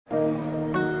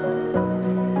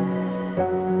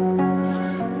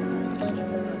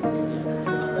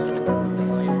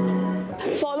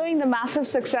massive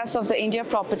success of the India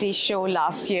Property Show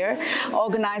last year,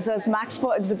 organizers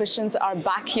Maxpo Exhibitions are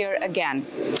back here again.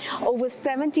 Over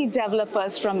 70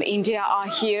 developers from India are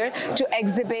here to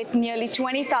exhibit nearly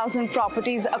 20,000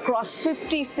 properties across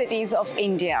 50 cities of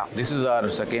India. This is our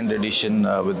second edition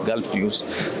with Gulf News.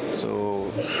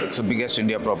 So it's the biggest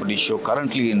India property show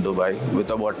currently in Dubai, with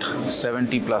about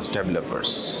 70 plus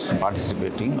developers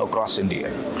participating across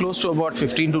India. Close to about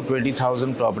 15 to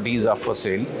 20,000 properties are for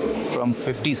sale from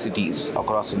 50 cities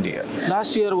across India.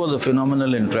 Last year was a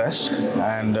phenomenal interest,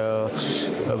 and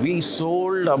we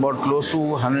sold about close to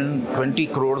 120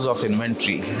 crores of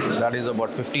inventory. That is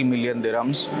about 50 million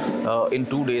dirhams in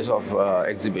 2 days of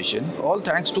exhibition. All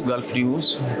thanks to Gulf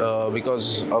News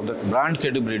because of the brand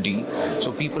credibility.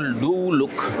 So people do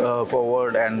look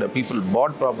forward, and people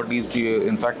bought properties.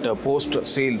 In fact, post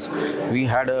sales, we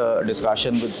had a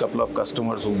discussion with a couple of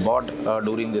customers who bought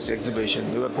during this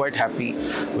exhibition. They were quite happy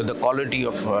with the quality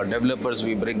of developers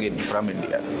we bring in from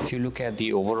India. If you look at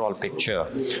the overall picture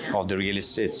of the real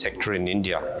estate sector in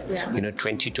India,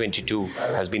 2022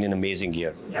 has been an amazing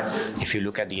year. If you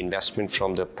look at the investment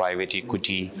from the private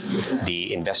equity,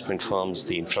 the investment firms,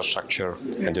 the infrastructure,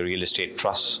 and the real estate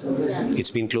trusts,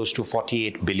 it's been close to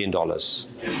 $48 billion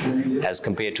as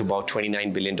compared to about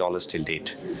 $29 billion till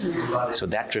date. So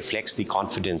that reflects the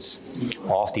confidence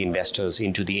of the investors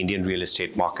into the Indian real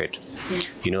estate market.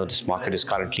 This market is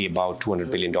currently about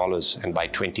 $200 billion, and by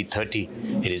 2030,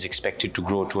 it is expected to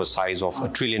grow to a size of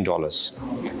 $1 trillion,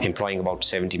 employing about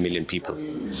 70 million people.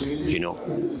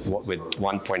 With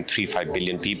 1.35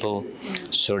 billion people,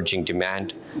 surging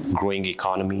demand, growing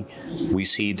economy, we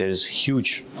see there's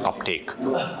huge uptake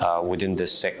within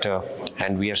this sector,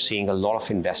 and we are seeing a lot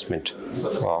of investment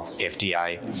of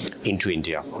FDI into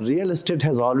India. Real estate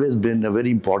has always been a very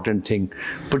important thing,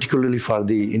 particularly for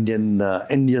the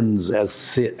Indians as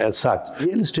such.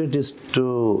 Real estate is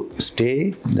to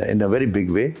stay in a very big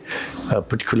way,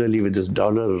 particularly with this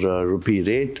dollar-rupee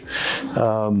rate,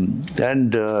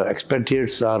 and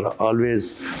expatriates are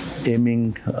always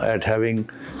aiming at having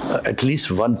at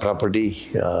least one property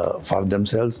for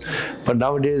themselves. But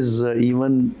nowadays,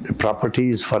 even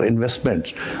properties for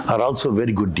investment are also a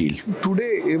very good deal.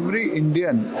 Today, every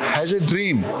Indian has a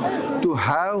dream to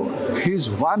have his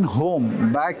one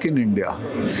home back in India.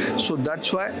 So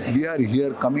that's why we are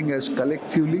here coming as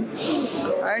collectively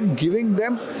and giving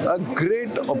them a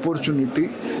great opportunity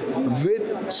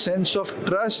with sense of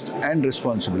trust and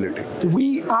responsibility.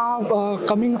 We are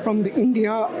coming from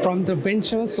India, from the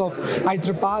ventures of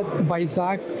Hyderabad,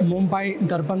 Vizag, Mumbai,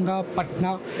 Darbhanga,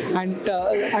 Patna,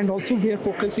 and also we are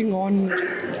focusing on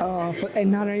for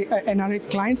NRI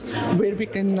clients, where we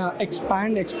can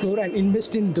expand, explore, and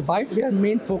invest in Dubai. We are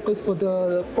main focus for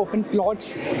the open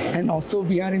plots, and also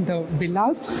we are in the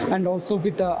villas and also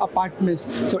with the apartments.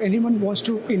 So anyone wants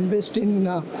to invest in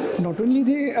not only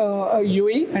the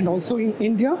UAE and also in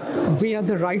India, we are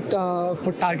the right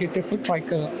for targeted for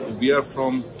Tricolor. We are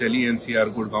from Delhi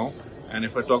NCR, Gurgaon. And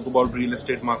if I talk about real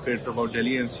estate market, about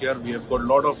Delhi NCR, we have got a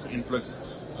lot of influx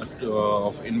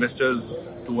of investors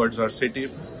towards our city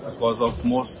because of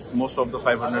most of the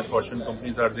 500 Fortune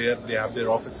companies are there. They have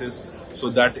their offices, so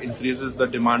that increases the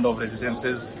demand of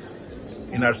residences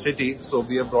in our city. So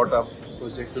we have brought up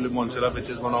Project Tulip Monsela, which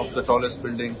is one of the tallest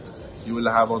building you will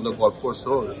have on the golf course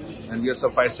road, and we are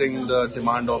sufficing the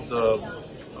demand of the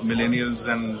millennials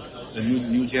and the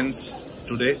new gens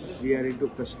today. We are into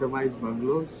customized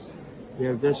bungalows. We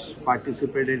have just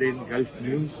participated in Gulf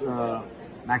News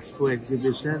Maxpo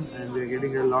exhibition, and we are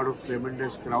getting a lot of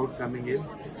tremendous crowd coming in,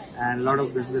 and a lot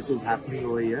of businesses happening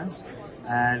over here,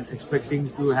 and expecting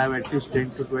to have at least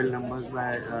 10 to 12 numbers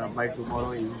by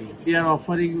tomorrow evening. We are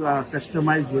offering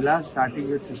customized villas starting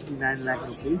with 69 lakh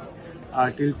rupees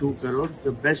till 2 crores.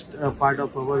 The best part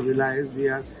of our villa is we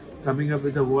are coming up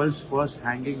with the world's first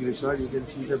hanging resort. You can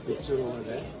see the picture over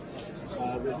there.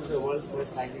 This is the world's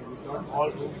first hanging resort.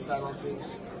 All rooms are on the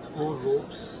 4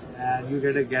 ropes, and you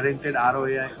get a guaranteed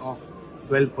ROI of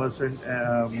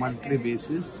 12% monthly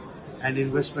basis, and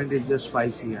investment is just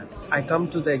 5 CR. I come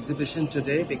to the exhibition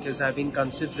today because I've been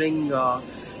considering,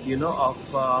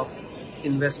 of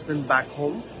investment back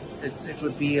home. It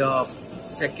would be a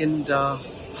second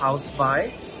house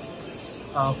buy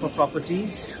for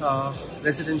property,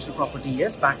 residential property,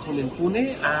 yes, back home in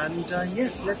Pune, and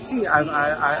yes, let's see.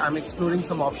 I'm exploring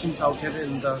some options out here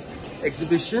in the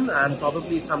exhibition, and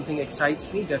probably something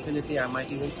excites me. Definitely, I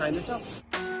might even sign it up.